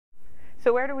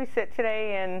So where do we sit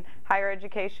today in higher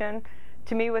education?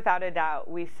 To me, without a doubt,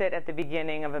 we sit at the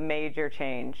beginning of a major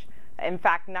change. In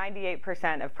fact,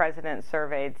 98% of presidents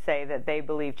surveyed say that they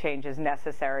believe change is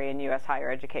necessary in U.S. higher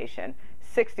education.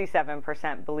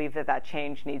 67% believe that that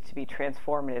change needs to be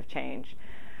transformative change.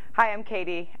 Hi, I'm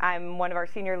Katie. I'm one of our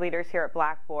senior leaders here at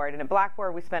Blackboard, and at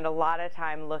Blackboard we spend a lot of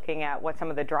time looking at what some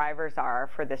of the drivers are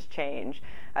for this change.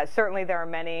 Certainly there are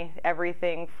many,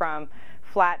 everything from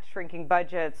flat shrinking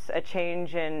budgets, a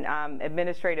change in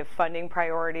administrative funding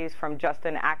priorities from just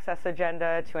an access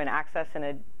agenda to an access and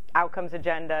an outcomes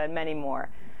agenda, and many more.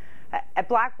 At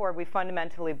Blackboard, we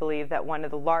fundamentally believe that one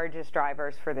of the largest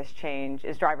drivers for this change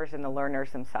is drivers in the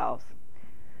learners themselves.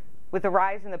 With the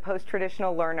rise in the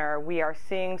post-traditional learner, we are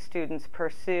seeing students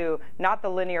pursue not the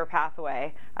linear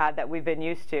pathway that we've been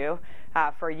used to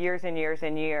for years and years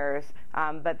and years,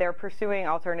 but they're pursuing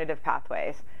alternative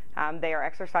pathways. They are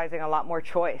exercising a lot more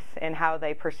choice in how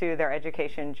they pursue their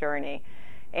education journey.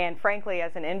 And frankly,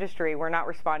 as an industry, we're not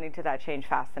responding to that change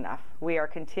fast enough. We are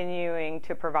continuing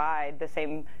to provide the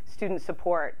same student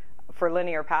support for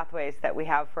linear pathways that we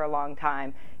have for a long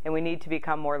time, and we need to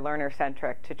become more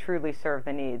learner-centric to truly serve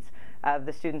the needs of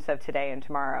the students of today and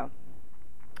tomorrow.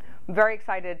 I'm very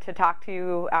excited to talk to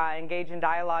you, engage in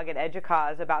dialogue at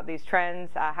EDUCAUSE about these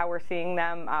trends, how we're seeing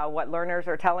them, what learners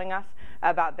are telling us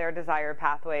about their desired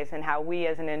pathways, and how we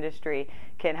as an industry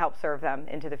can help serve them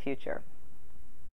into the future.